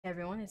Hey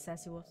everyone, it's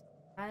Sassy Wolf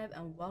 5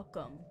 and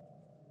welcome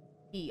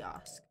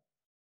Kiosk.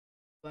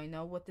 Do I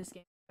know what this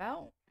game is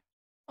about?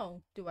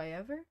 Oh, do I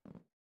ever?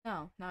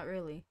 No, not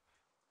really.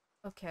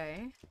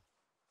 Okay.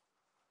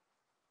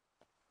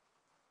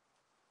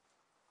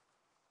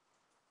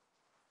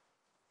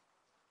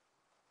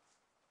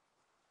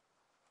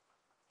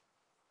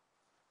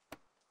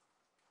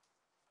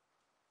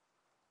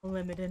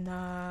 Limited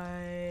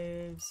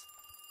knives.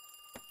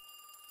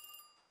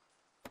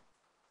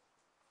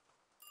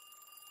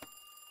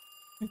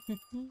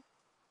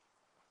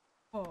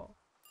 Oh.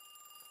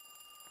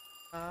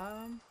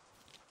 Um,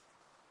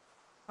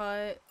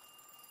 Hut,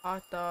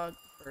 hot dog,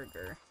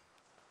 burger.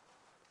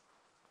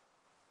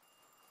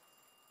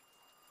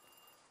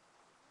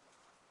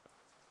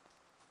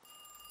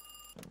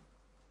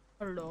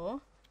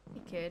 Hello?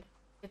 Hey kid.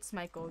 It's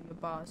Michael, your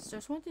boss.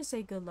 Just want to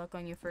say good luck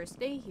on your first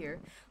day here.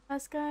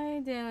 Last guy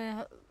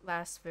didn't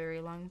last very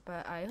long,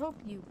 but I hope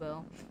you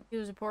will. He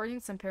was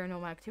reporting some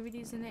paranormal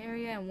activities in the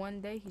area, and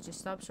one day he just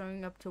stopped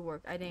showing up to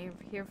work. I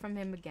didn't hear from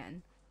him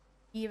again.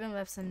 He even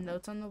left some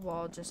notes on the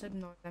wall. Just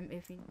ignore them.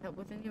 If you need help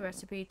with any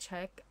recipe,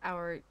 check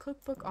our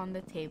cookbook on the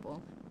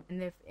table.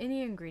 And if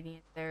any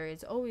ingredient, there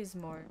is always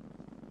more.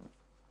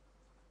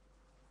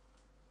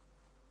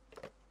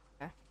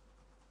 Okay.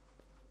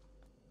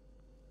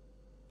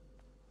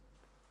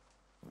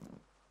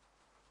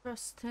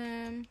 Trust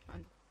him.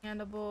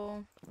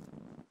 Understandable.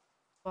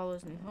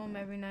 Follows me home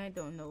every night.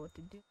 Don't know what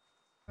to do.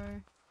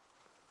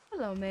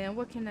 Hello, man.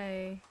 What can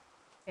I...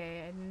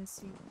 Okay, I didn't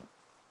see...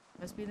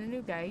 Must be the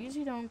new guy. I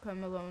usually don't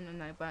come alone at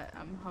night, but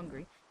I'm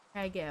hungry.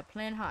 Can I get a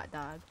plain hot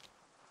dog?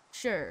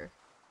 Sure.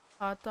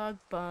 Hot dog,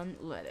 bun,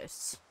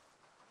 lettuce.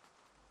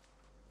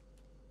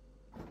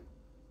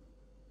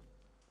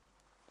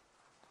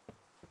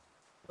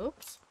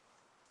 Oops.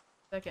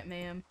 Second,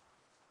 ma'am.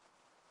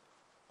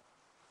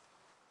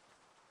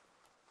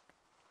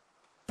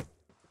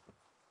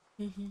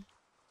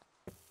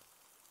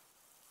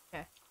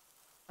 Okay.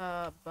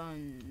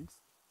 Buns.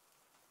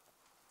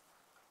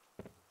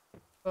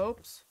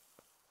 Oops.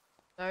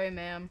 Sorry,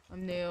 ma'am.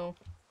 I'm new.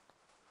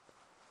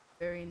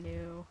 Very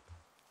new.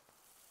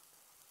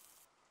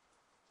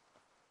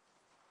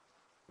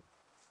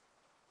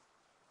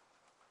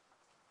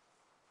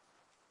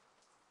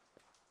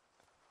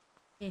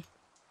 Eh. Is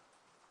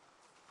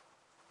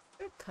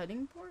there a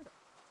cutting board?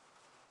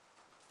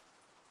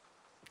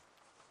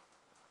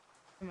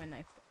 Where's my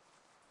knife?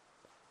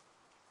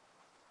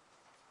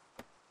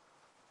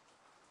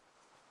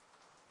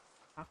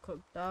 Hot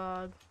cooked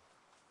dog.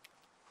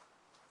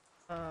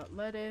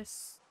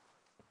 Lettuce.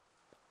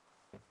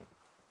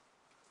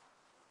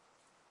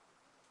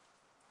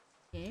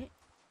 Eh.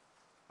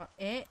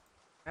 Eh.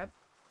 Grab.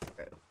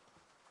 Throw.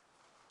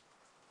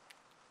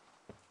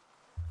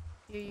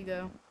 Here you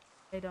go.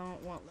 I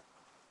don't want.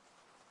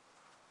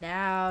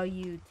 Now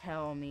you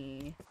tell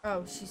me.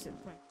 Oh, she said,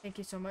 thank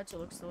you so much. It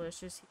looks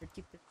delicious. Here,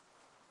 keep it.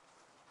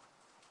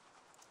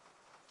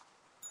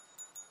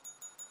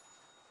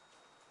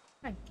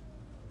 Hi.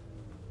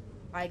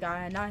 I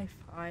got a knife.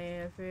 I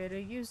am here to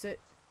use it.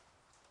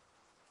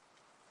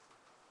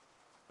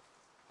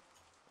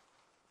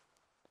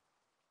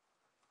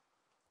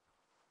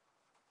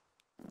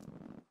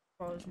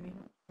 Follows me. I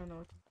don't know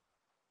what to do.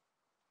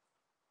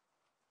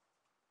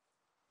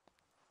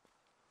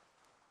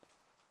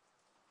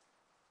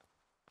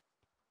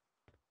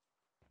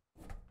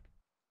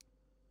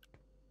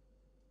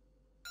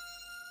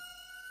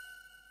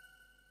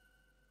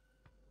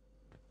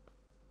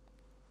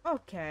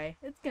 Okay,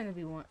 it's gonna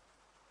be one.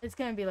 It's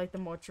gonna be like the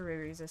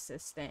mortuary's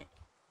assistant.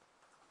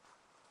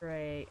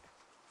 Great.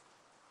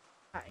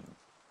 Hi.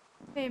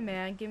 Hey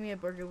man, give me a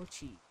burger with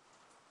cheese.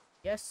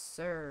 Yes,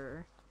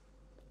 sir.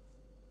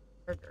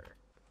 Burger.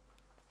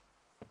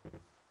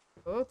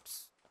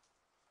 Oops.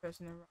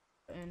 Pressing the wrong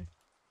button.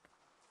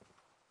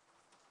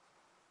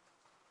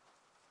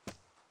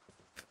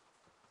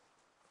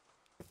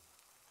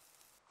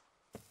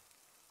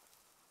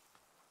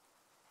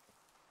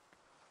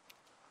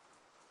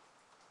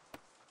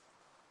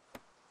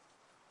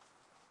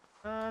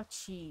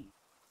 Cheese.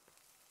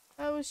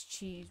 That was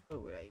cheese.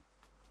 What would I?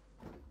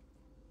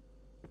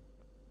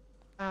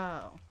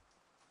 Oh.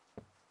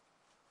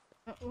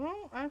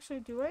 Well, actually,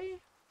 do I?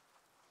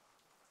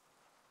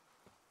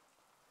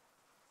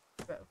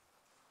 Bro.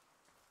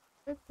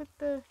 I put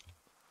the...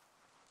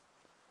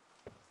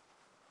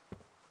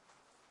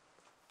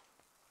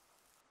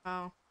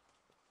 Oh.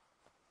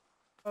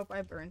 Oh,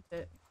 I burnt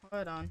it.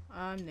 Hold on.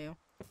 I'm new.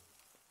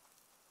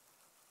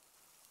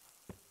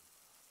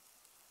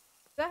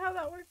 Is that how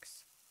that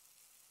works?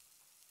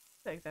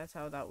 I think that's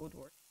how that would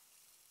work.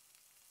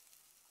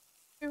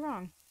 You're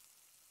wrong.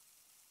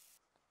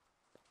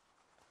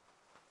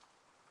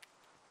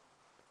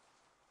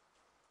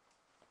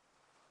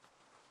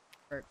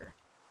 Burger.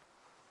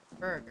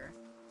 Burger.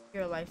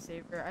 You're a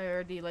lifesaver. I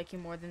already like you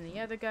more than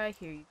the other guy.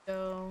 Here you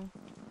go.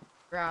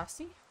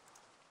 Grassy.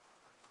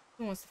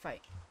 Who wants to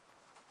fight?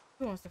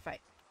 Who wants to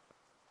fight?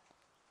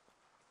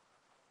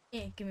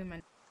 Yeah, give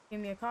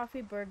me a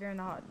coffee, burger, and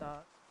a hot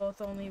dog.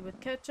 Both only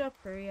with ketchup.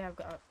 Hurry, I've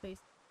got a place.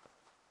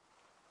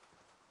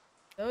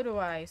 So do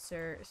I,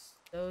 sir.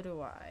 So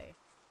do I.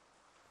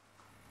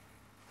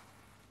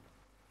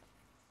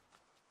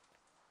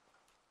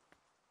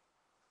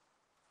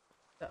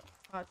 So,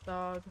 hot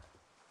dog.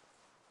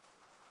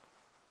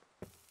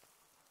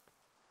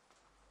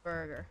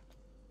 Burger.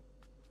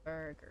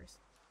 Burgers.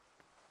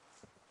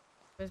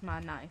 Where's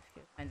my knife?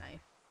 Here's my knife.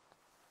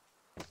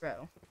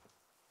 Bro.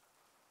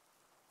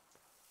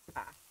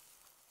 Ah.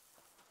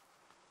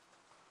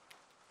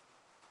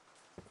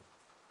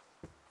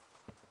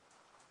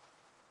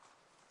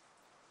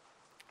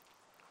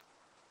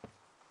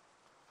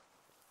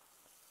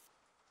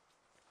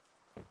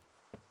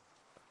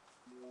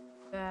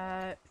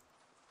 That.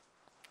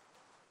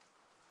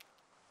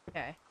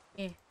 Okay.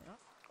 Oh.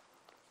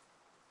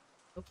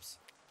 Oops.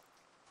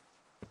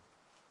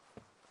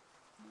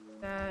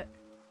 That.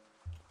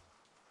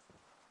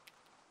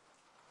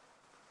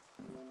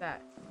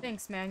 That.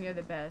 Thanks, man. You're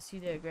the best. You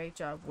did a great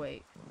job.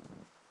 Wait.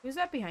 Who's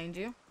that behind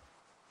you?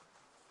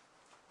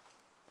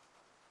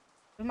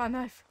 With my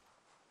knife.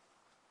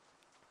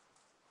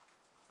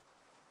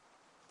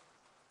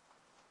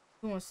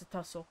 Who wants to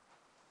tussle?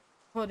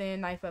 Holding a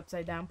knife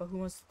upside down, but who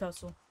wants to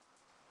tussle?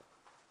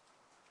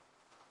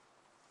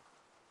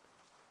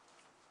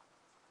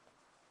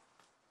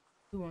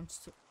 Who wants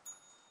to?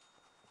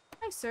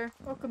 Hi, sir.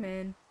 Welcome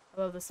in.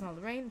 I love the smell of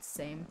the rain.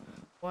 Same.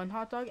 One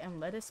hot dog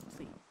and lettuce,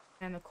 please.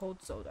 And a cold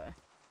soda.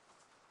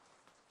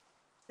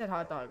 Said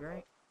hot dog,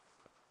 right?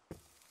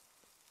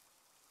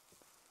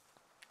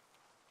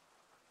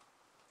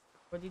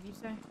 What did you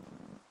say?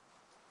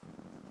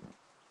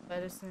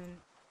 Lettuce and...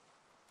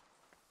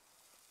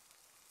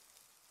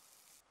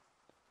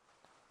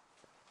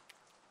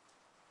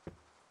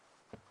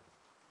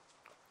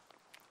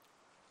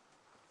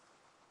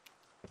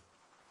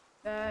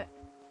 that...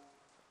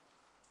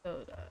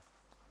 soda.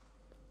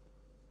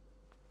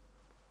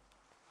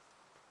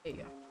 There you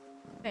go.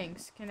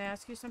 Thanks. Can I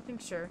ask you something?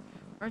 Sure.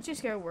 Aren't you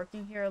scared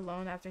working here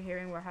alone after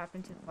hearing what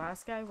happened to the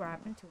last guy? What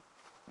happened to him?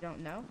 You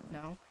don't know?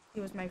 No.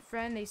 He was my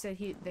friend. They said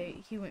he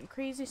went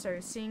crazy,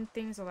 started seeing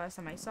things the last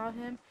time I saw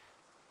him.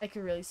 I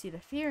could really see the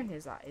fear in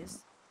his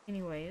eyes.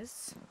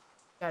 Anyways,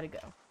 gotta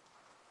go.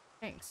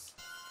 Thanks.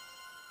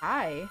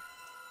 Hi.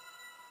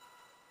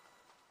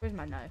 Where's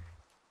my knife?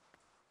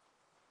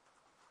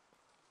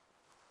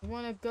 You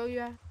wanna go,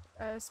 you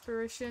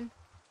aspiration?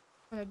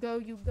 Wanna go,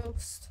 you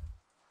ghost?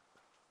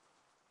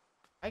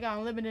 I got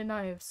unlimited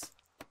knives.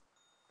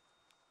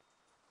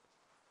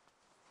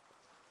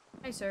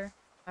 Hi, sir.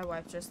 My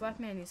wife just left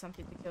me. I need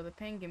something to kill the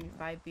pain. Give me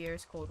 5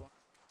 beers, cold one.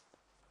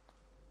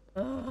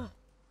 Ugh.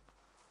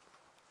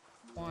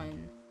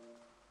 1,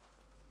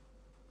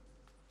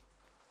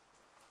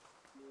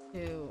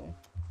 2,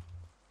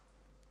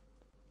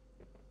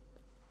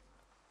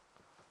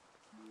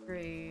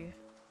 3.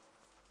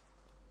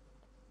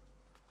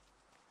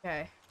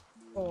 Okay.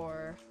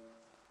 4,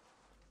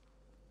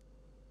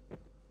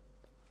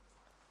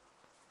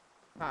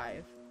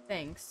 5.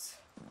 Thanks.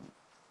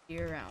 See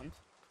you around.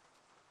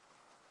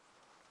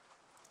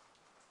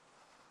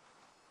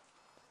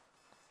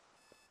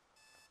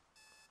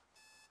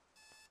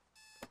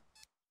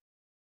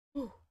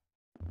 Whew.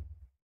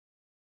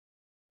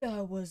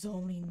 That was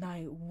only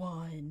night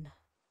 1.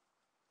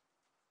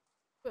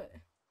 But...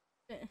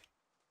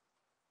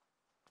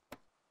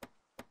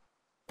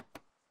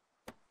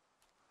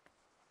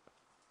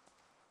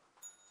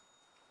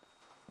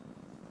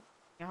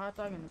 A hot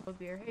dog and a cold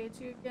beer. Hey, it's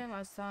you again.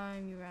 Last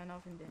time you ran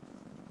off and didn't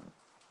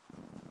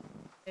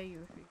say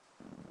you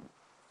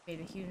made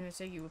a huge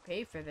mistake. You would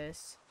pay for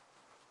this.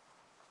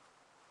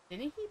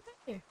 Didn't he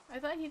pay? I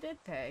thought he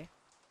did pay.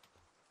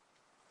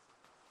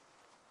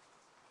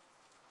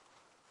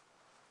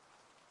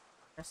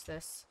 What's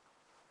this?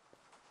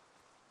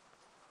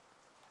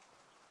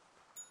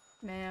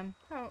 Ma'am.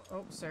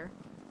 Oh, sir.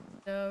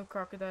 No,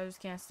 crocodiles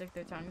can't stick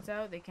their tongues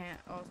out. They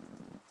can't also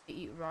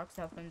eat rocks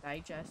to help them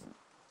digest.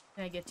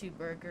 Can I get 2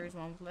 burgers?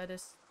 One with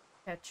lettuce,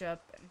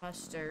 ketchup, and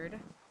mustard.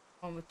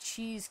 One with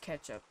cheese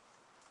ketchup.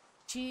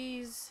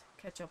 Cheese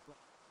ketchup.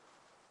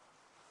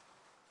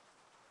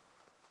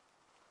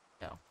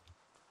 No.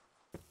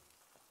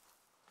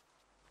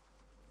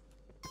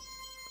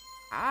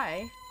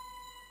 Hi.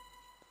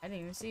 I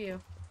didn't even see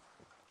you.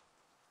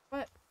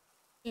 What?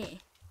 Eh.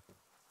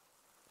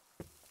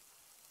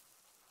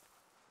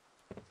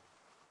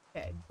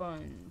 Okay,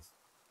 buns.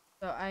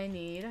 So I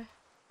need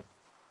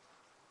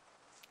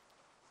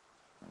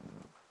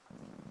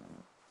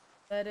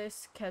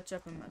lettuce,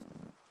 ketchup, and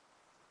mustard.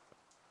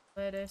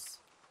 Lettuce,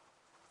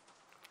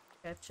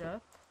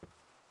 ketchup,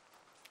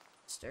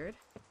 mustard.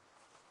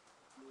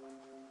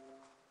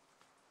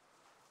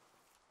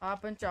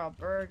 Hop and chop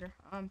burger.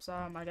 I'm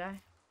sorry, my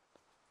guy.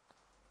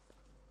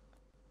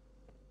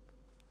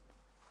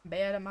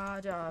 Bad at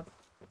my job.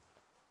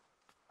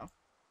 Oh.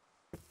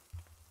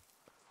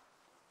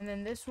 And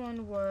then this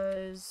one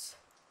was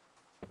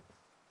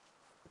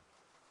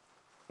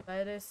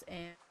lettuce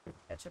and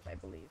ketchup, I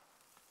believe.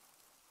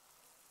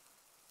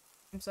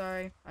 I'm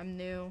sorry, I'm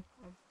new.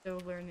 I'm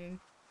still learning.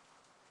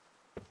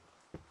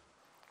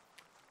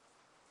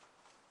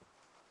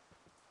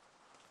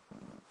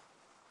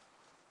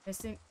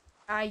 Missing.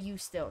 Ah, you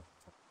still.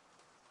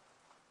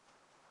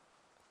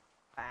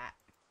 Fat.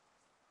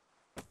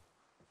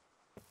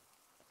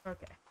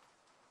 Okay.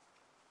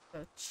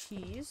 So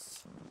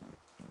cheese.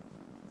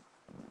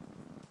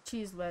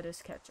 Cheese,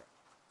 lettuce, ketchup.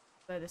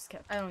 Lettuce,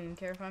 ketchup. I don't even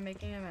care if I'm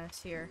making a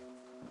mess here.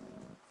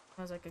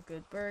 Smells like a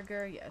good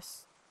burger.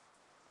 Yes.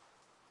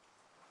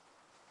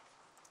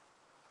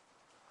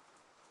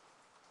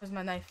 Where's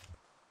my knife?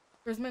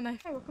 Where's my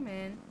knife? Hey, welcome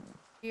in.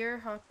 Beer,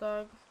 hot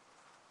dog,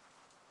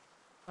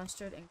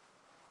 mustard, and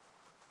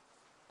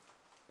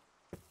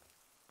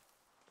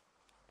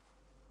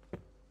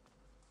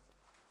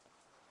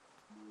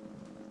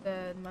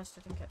the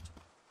mustard and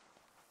ketchup.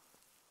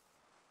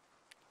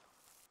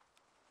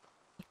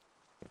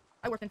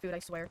 I work in food, I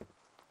swear.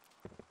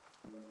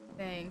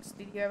 Thanks.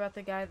 Did you hear about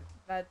the guy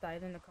that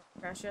died in the car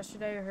crash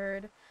yesterday? I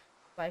heard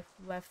life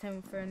left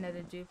him for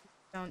another dupe.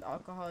 Found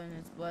alcohol in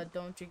his blood.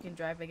 Don't drink and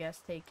drive, I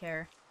guess. Take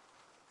care.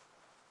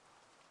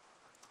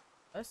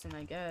 Listen,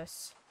 I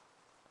guess.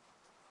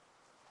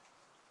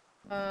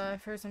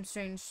 I've heard some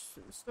strange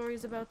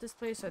stories about this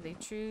place. Are they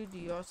true? Do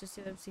you also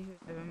see them? See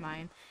who's never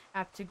mind.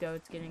 Have to go.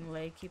 It's getting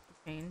late. Keep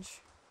the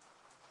change.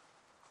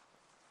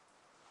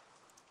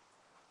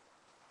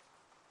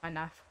 My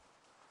knife.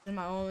 This is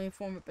my only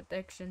form of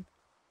protection.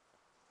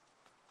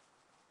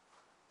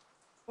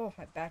 Oh,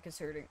 my back is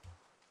hurting.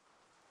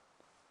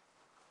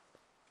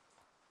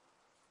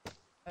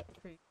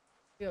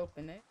 We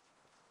open it.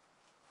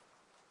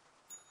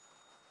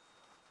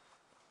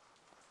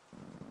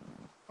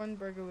 One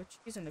burger with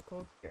cheese and a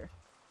cold beer.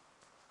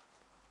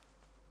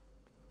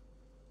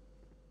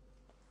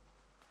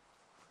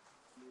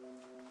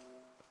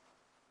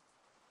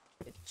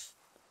 Bitch.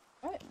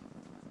 What?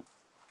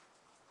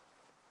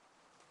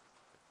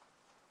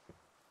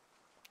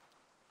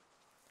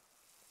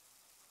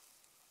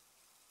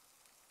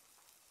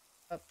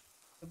 Up.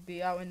 We'll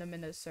be out in a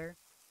minute, sir.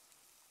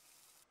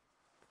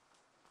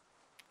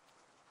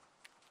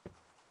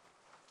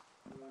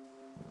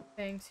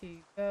 Thanks, here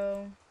you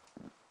go.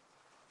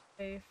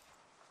 Safe.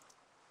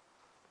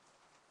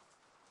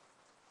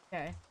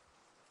 Okay.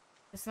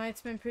 This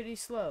night's been pretty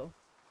slow.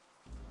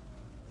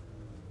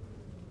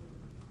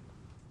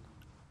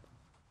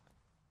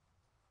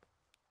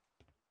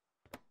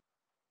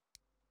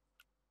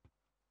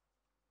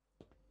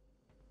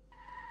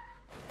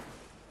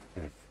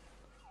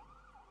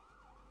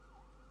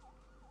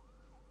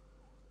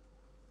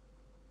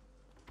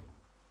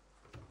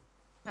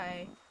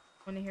 Hi.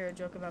 Want to hear a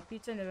joke about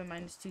pizza? Never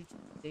mind, it's too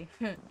cheesy.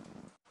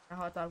 A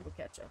hot dog with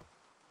ketchup.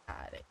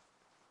 Got it.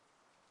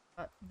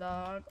 Hot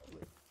dog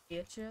with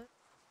ketchup.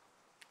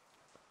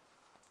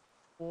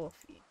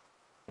 Coffee.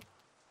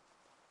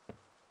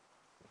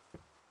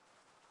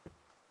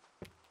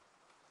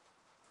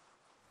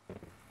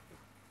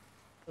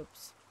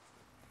 Oops.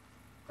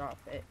 Drop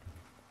it.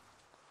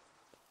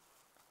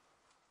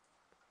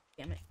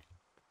 Damn it.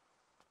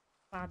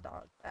 Hot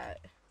dog that.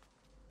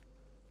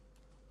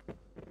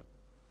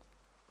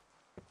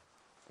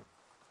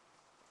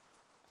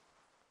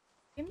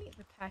 Give me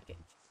the package.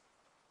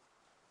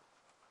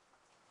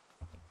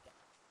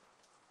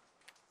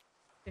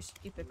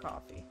 Just keep the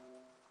coffee.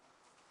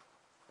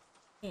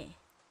 Eh.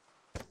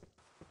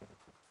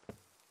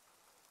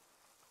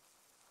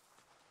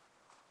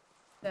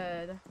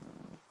 Said.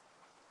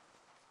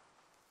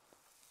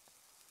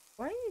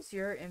 Why is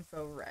your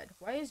info red?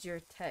 Why is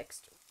your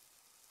text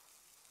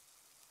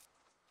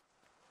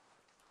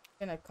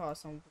gonna cause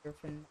some weird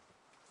thing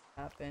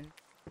to happen?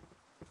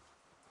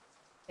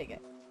 Take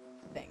it.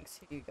 Thanks.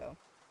 Here you go.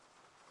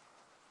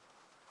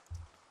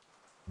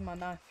 My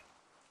knife.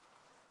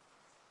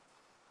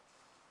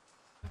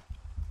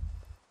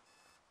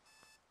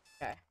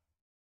 Okay.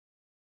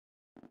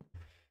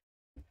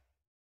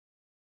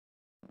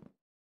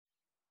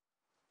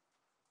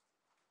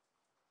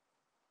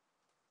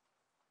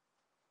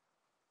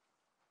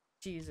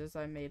 Jesus,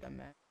 I made a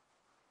mess.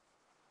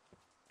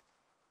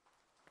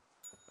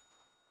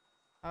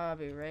 I'll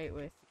be right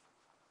with you.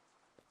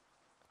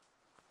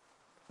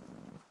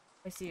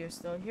 I see you're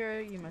still here.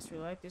 You must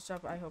really like this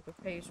job. I hope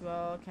it pays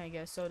well. Can I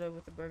get a soda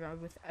with a burger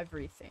with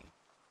everything?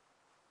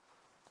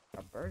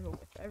 A burger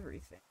with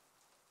everything.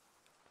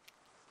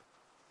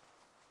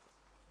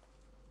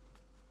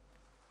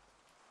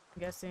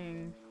 I'm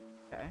guessing.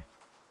 Okay.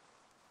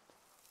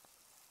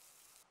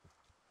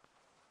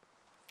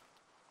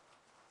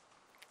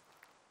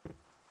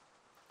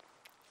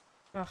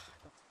 Ugh.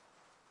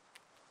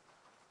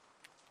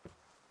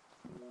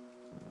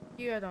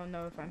 I don't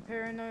know if I'm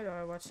paranoid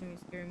or watching these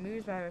scary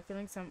movies, but I have a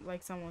feeling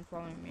like someone's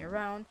following me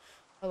around.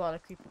 A lot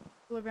of creepy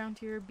people around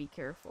here. Be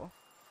careful.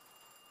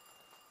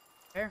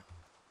 There.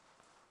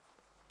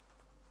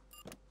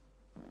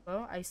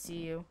 Well, I see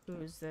you. Who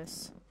is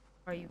this?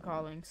 Why are you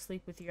calling?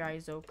 Sleep with your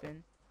eyes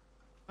open.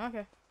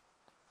 Okay.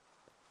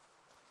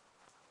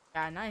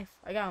 Got a knife.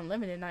 I got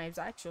unlimited knives,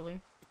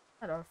 actually.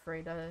 Not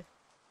afraid of it.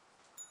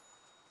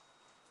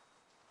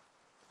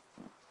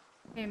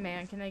 Hey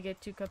man, can I get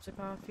 2 cups of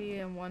coffee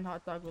and 1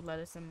 hot dog with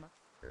lettuce and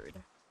mustard?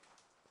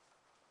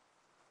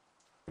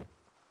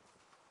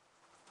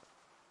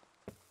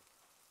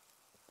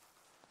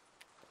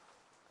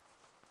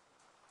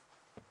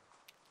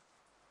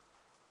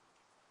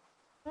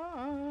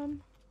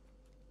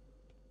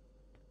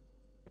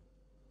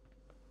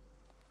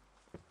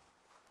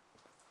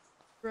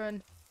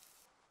 Run.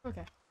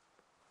 Okay.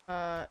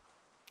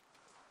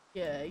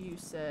 Yeah, you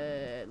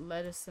said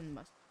lettuce and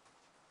mustard.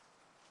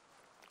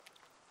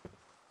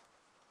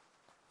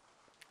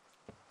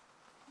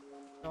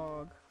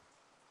 Dog.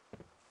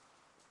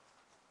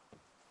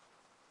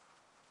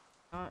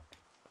 Not.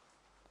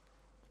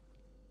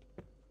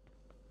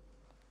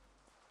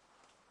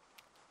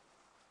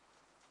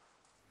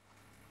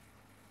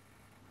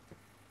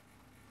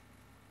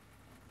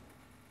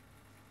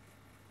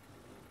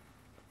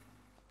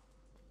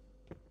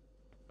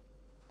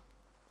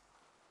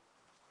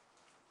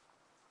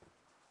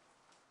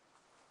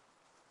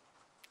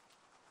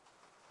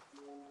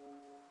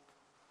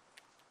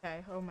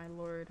 Okay, oh my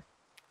lord.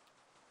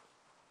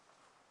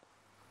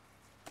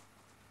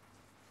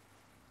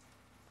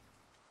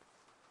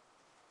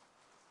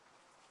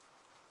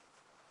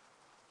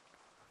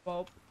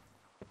 Well,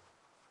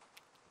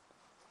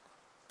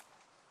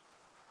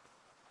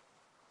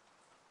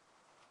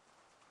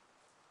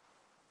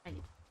 I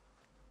need.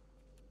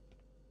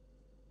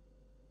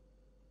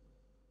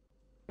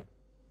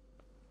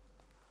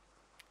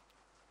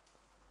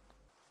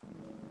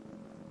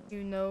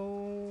 You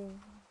know.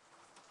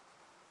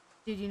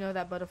 Did you know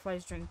that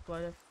butterflies drink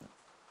blood if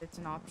it's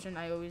an option?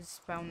 I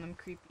always found them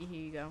creepy.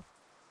 Here you go.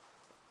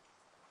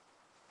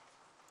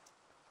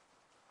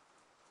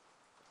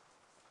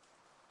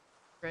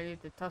 Ready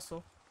to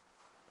tussle.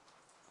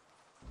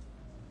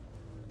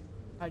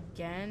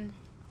 Again?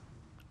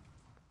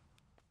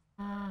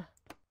 Ah.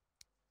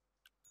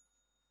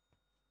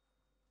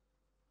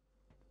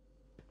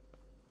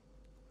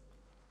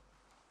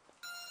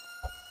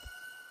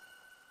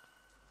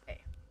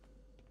 Okay.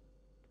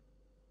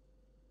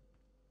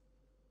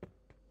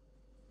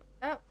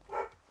 That,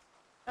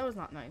 that was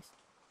not nice.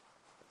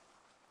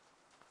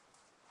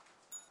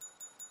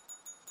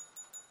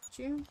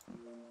 You?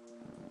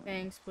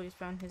 Thanks, police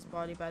found his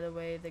body, by the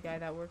way. The guy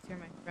that worked here,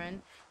 my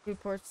friend,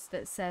 reports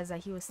that says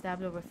that he was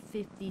stabbed over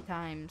 50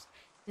 times.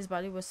 His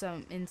body was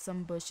in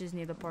some bushes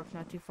near the park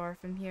not too far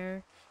from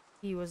here.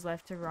 He was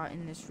left to rot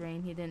in this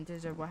rain. He didn't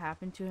deserve what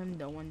happened to him.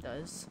 No one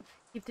does.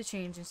 Keep the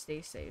change and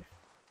stay safe.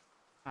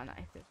 Oh, no,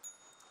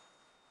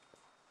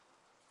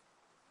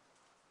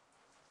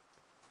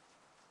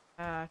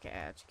 okay, I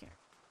actually can't.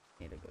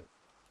 Need to go.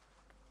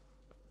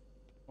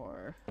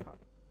 Or...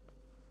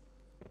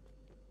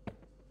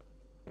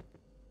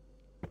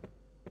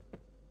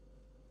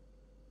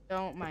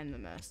 Don't mind the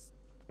mess.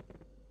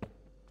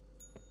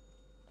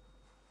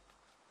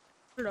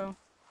 Hello.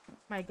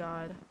 My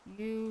god.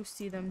 You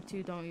see them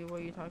too, don't you? What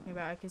are you talking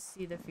about? I can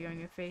see the fear on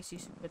your face. You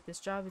should quit this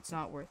job. It's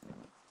not worth it.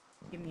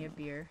 Give me a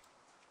beer.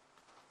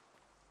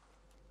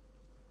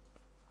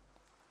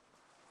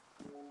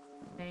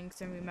 Thanks,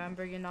 and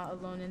remember, you're not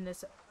alone in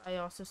this. I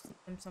also see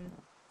them some.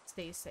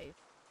 Stay safe.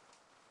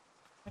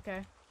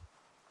 Okay.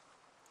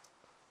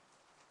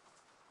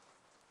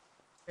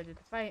 Ready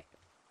to fight.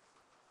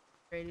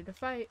 Ready to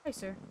fight. Hi,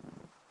 sir.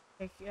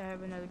 I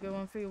have another good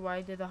one for you.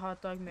 Why did the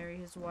hot dog marry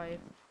his wife?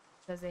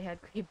 Because they had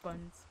great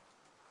buns.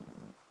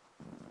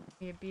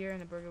 Give me a beer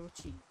and a burger with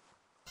cheese.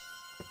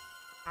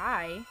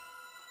 Hi.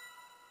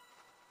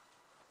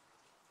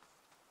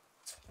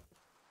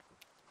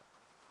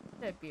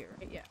 That beer,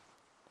 right? Yeah.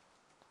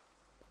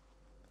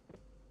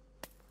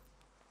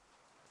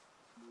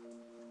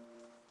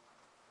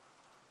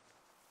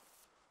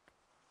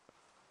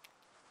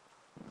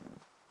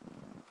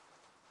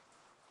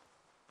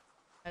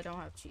 I don't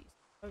have cheese.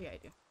 Oh yeah, I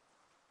do.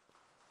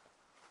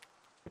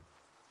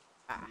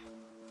 Ah.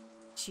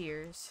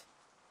 Cheers.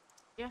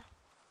 Yeah.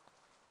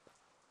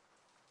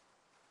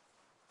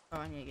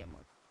 Oh, I need to get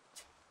more.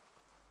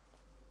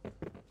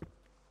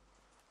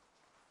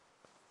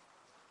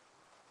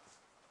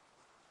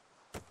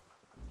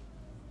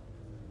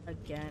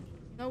 Again.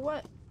 You know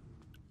what?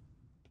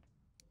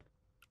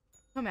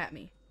 Come at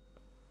me.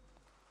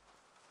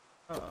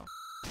 Uh-oh.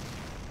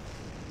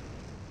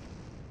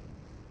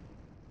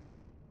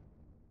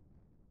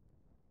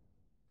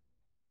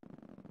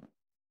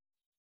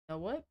 You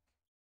know what?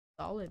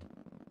 Solid.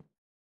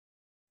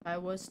 If I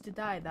was to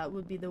die, that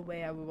would be the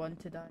way I would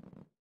want to die.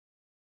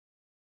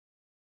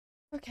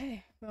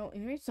 Okay, well,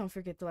 anyways, don't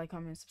forget to like,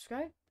 comment, and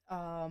subscribe.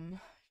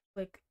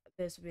 Click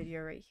this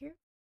video right here.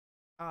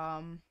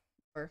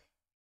 Or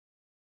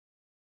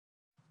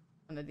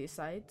one of these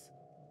sides.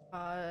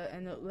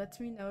 And it lets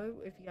me know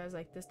if you guys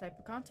like this type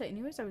of content.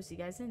 Anyways, I will see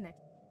you guys in the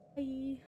next. Bye.